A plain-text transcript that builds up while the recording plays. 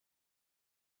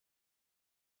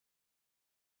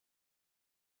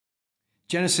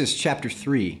Genesis chapter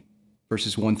 3,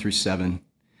 verses 1 through 7.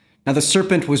 Now the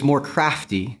serpent was more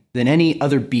crafty than any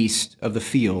other beast of the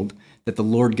field that the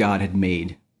Lord God had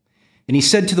made. And he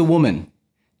said to the woman,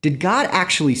 "Did God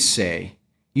actually say,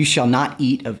 'You shall not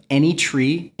eat of any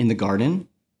tree in the garden'?"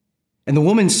 And the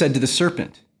woman said to the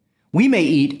serpent, "We may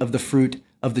eat of the fruit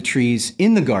of the trees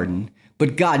in the garden,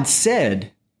 but God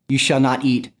said, 'You shall not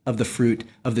eat of the fruit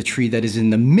of the tree that is in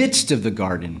the midst of the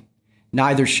garden,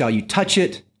 neither shall you touch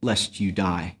it, lest you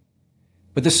die.'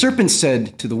 But the serpent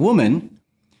said to the woman,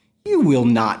 'You will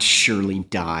not surely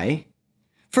die.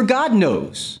 For God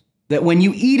knows that when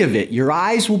you eat of it, your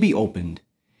eyes will be opened,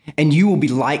 and you will be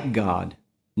like God,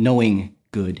 knowing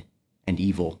good and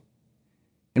evil.'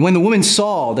 And when the woman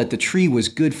saw that the tree was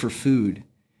good for food,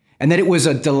 and that it was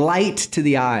a delight to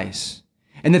the eyes,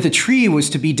 and that the tree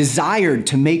was to be desired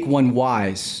to make one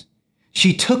wise,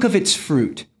 she took of its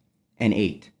fruit and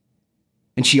ate.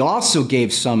 And she also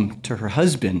gave some to her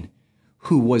husband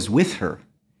who was with her,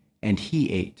 and he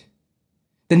ate.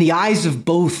 Then the eyes of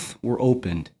both were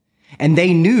opened, and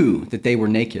they knew that they were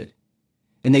naked.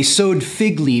 And they sewed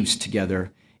fig leaves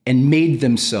together and made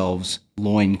themselves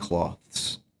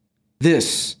loincloths.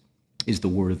 This is the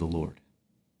word of the Lord.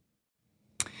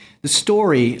 The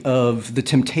story of the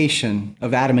temptation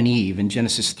of Adam and Eve in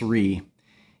Genesis 3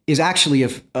 is actually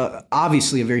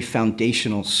obviously a very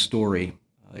foundational story.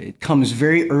 It comes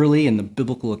very early in the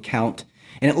biblical account,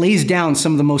 and it lays down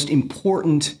some of the most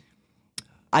important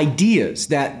ideas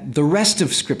that the rest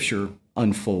of Scripture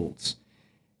unfolds.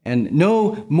 And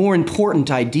no more important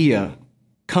idea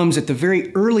comes at the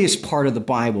very earliest part of the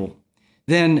Bible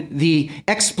than the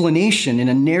explanation in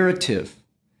a narrative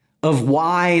of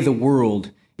why the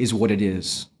world is what it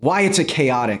is, why it's a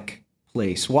chaotic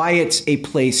place, why it's a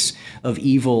place of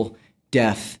evil,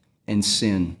 death, and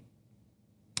sin.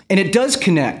 And it does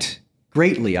connect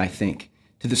greatly, I think,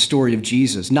 to the story of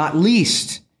Jesus, not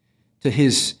least to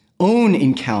his own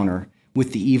encounter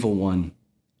with the evil one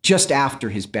just after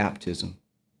his baptism.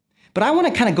 But I want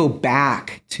to kind of go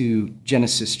back to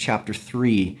Genesis chapter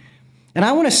 3, and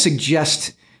I want to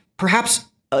suggest perhaps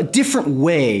a different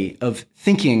way of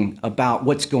thinking about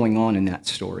what's going on in that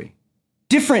story.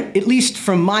 Different, at least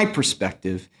from my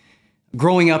perspective,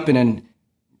 growing up in an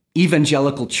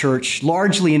evangelical church,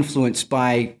 largely influenced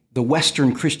by the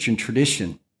Western Christian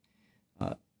tradition.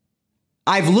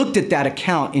 I've looked at that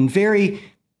account in very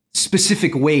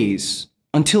specific ways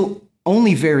until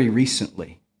only very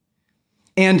recently.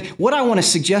 And what I want to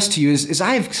suggest to you is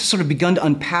I've sort of begun to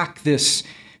unpack this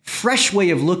fresh way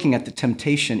of looking at the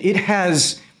temptation. It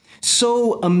has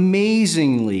so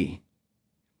amazingly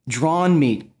drawn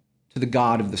me to the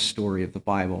God of the story of the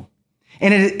Bible.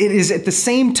 And it is at the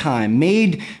same time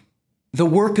made the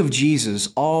work of Jesus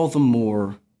all the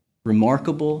more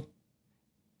remarkable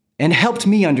and helped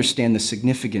me understand the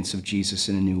significance of Jesus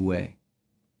in a new way.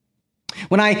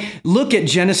 When I look at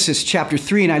Genesis chapter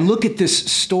 3 and I look at this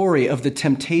story of the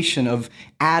temptation of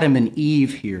Adam and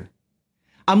Eve here,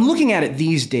 I'm looking at it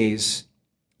these days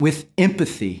with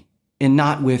empathy and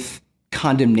not with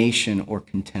condemnation or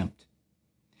contempt.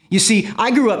 You see,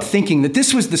 I grew up thinking that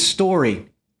this was the story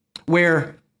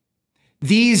where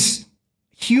these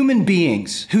human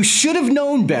beings who should have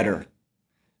known better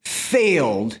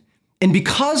failed, and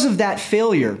because of that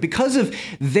failure, because of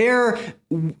their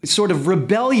sort of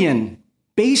rebellion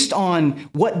based on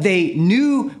what they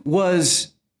knew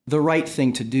was the right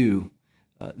thing to do,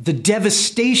 the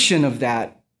devastation of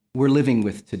that we're living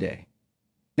with today.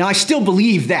 Now, I still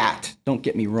believe that, don't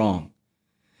get me wrong,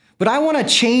 but I want to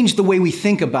change the way we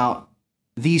think about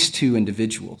these two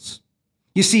individuals.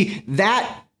 You see,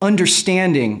 that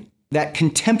understanding, that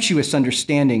contemptuous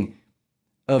understanding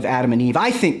of Adam and Eve,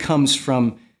 I think comes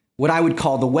from what I would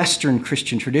call the Western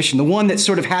Christian tradition, the one that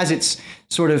sort of has its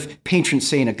sort of patron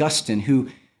Saint Augustine, who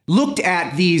looked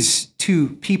at these two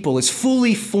people as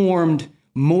fully formed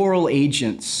moral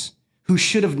agents who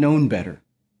should have known better.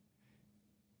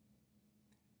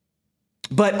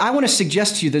 But I want to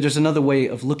suggest to you that there's another way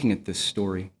of looking at this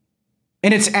story.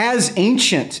 And it's as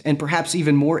ancient and perhaps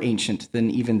even more ancient than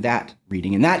even that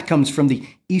reading. And that comes from the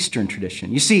Eastern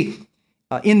tradition. You see,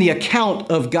 in the account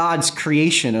of God's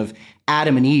creation of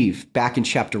Adam and Eve back in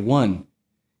chapter 1,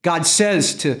 God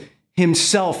says to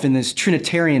himself in this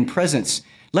Trinitarian presence,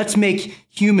 let's make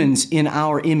humans in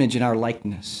our image and our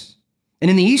likeness. And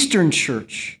in the Eastern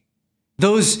church,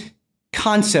 those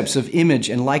concepts of image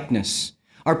and likeness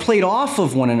are played off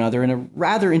of one another in a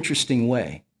rather interesting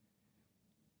way.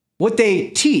 What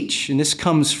they teach, and this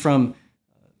comes from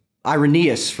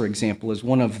Irenaeus, for example, as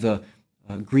one of the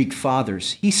Greek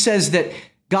fathers, he says that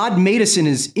God made us in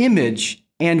his image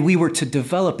and we were to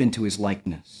develop into his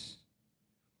likeness.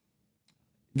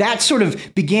 that sort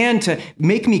of began to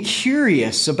make me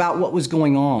curious about what was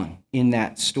going on in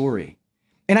that story.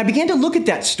 And I began to look at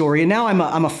that story, and now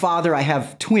I'm a father. I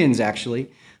have twins,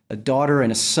 actually, a daughter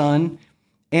and a son.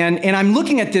 And I'm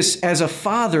looking at this as a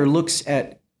father looks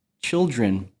at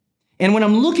children. And when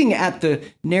I'm looking at the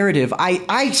narrative,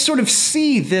 I sort of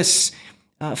see this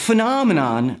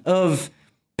phenomenon of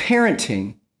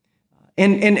parenting.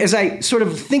 And as I sort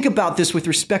of think about this with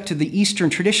respect to the Eastern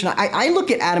tradition, I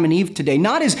look at Adam and Eve today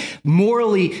not as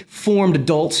morally formed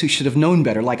adults who should have known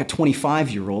better, like a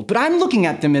 25-year-old, but I'm looking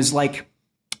at them as like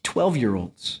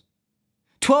 12-year-olds.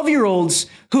 12-year-olds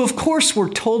who, of course, were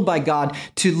told by God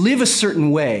to live a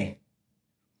certain way,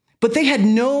 but they had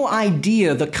no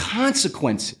idea the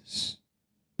consequences,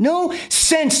 no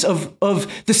sense of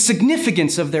the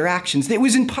significance of their actions. It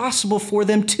was impossible for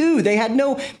them to. They had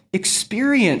no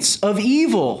experience of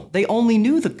evil. They only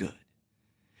knew the good.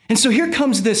 And so here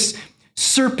comes this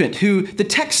serpent who the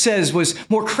text says was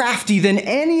more crafty than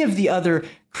any of the other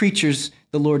creatures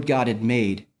the Lord God had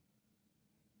made.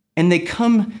 And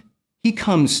he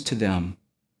comes to them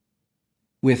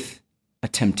with a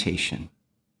temptation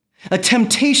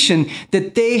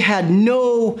that they had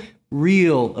no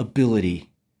real ability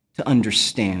to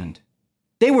understand.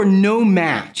 They were no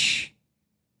match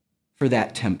for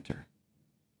that tempter.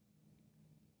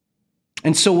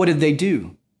 And so what did they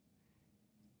do?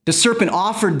 The serpent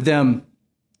offered them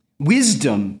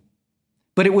wisdom,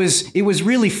 but it was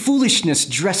really foolishness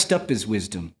dressed up as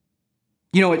wisdom.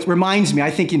 You know, it reminds me, I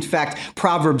think, in fact,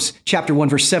 Proverbs chapter 1,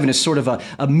 verse 7 is sort of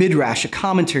a midrash, a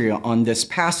commentary on this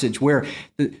passage where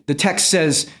the text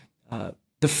says,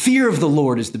 the fear of the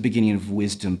Lord is the beginning of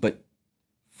wisdom, but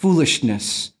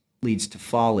foolishness leads to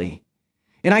folly.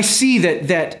 And I see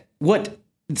that what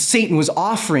Satan was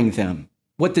offering them,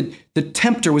 what the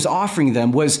tempter was offering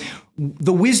them was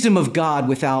the wisdom of God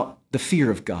without the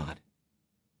fear of God.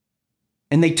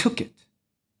 And they took it.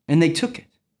 And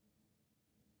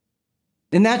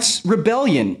that's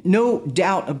rebellion, no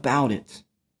doubt about it.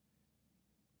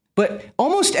 But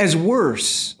almost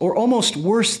worse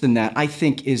than that, I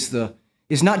think, is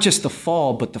not just the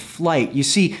fall, but the flight. You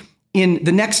see, in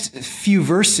the next few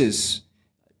verses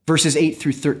 8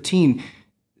 through 13,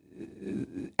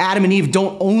 Adam and Eve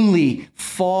don't only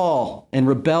fall and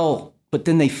rebel, but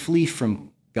then they flee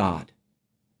from God.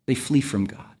 They flee from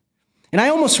God. And I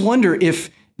almost wonder if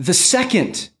the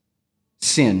second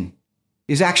sin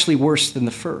is actually worse than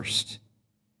the first.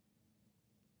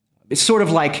 It's sort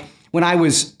of like when I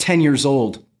was 10 years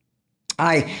old,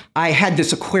 I had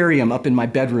this aquarium up in my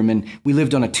bedroom, and we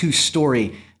lived on a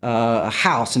two-story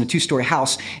house,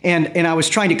 and I was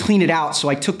trying to clean it out. So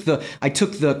I took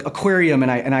the aquarium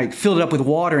and I filled it up with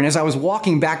water. And as I was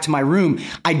walking back to my room,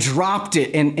 I dropped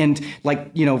it, and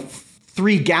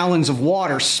 3 gallons of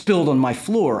water spilled on my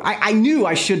floor. I knew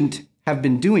I shouldn't have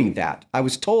been doing that. I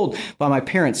was told by my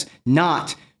parents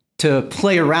not to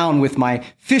play around with my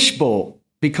fishbowl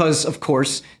because, of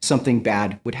course, something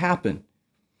bad would happen.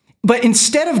 But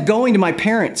instead of going to my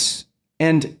parents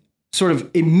and sort of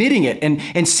admitting it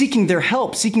and seeking their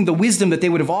help, seeking the wisdom that they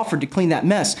would have offered to clean that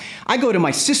mess, I go to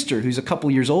my sister, who's a couple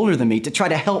years older than me, to try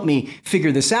to help me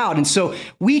figure this out. And so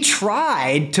we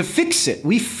tried to fix it.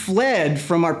 We fled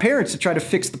from our parents to try to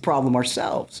fix the problem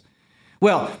ourselves.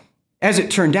 Well, as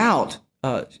it turned out,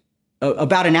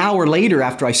 about an hour later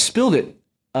after I spilled it,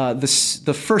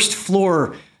 the first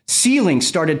floor ceiling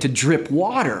started to drip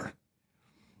water.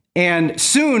 And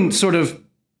soon, sort of,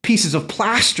 pieces of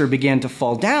plaster began to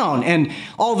fall down. And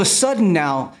all of a sudden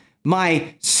now,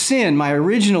 my sin, my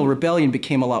original rebellion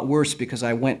became a lot worse because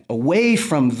I went away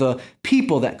from the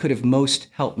people that could have most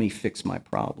helped me fix my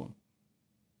problem.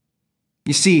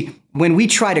 You see, when we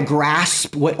try to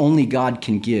grasp what only God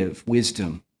can give,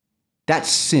 wisdom, that's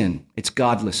sin. It's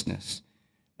godlessness.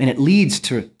 And it leads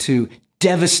to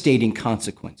devastating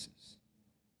consequences.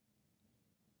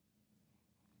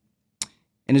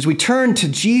 And as we turn to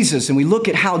Jesus and we look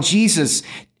at how Jesus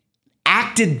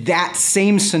acted that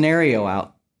same scenario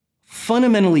out,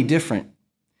 fundamentally different,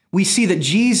 we see that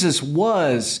Jesus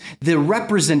was the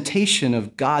representation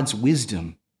of God's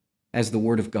wisdom as the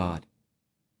Word of God.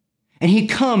 And he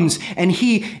comes and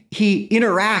he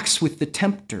interacts with the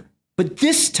tempter. But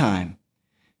this time,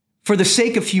 for the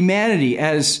sake of humanity,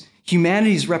 as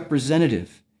humanity's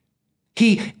representative,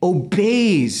 he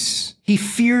obeys, he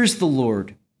fears the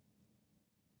Lord.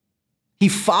 He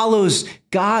follows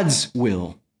God's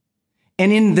will.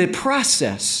 And in the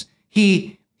process,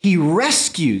 he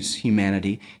rescues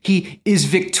humanity. He is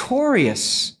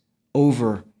victorious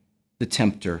over the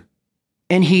tempter.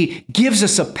 And he gives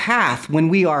us a path when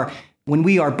we are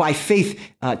by faith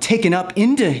taken up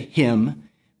into him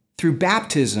through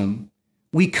baptism.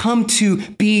 we come to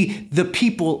be the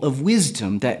people of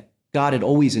wisdom that God had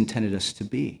always intended us to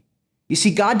be. You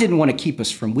see, God didn't want to keep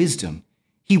us from wisdom.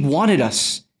 He wanted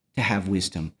us to have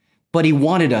wisdom, but he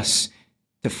wanted us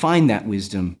to find that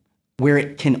wisdom where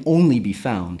it can only be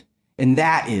found, and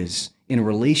that is in a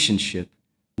relationship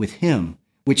with him,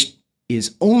 which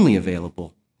is only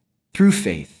available through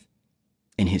faith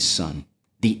in his Son,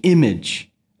 the image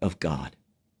of God.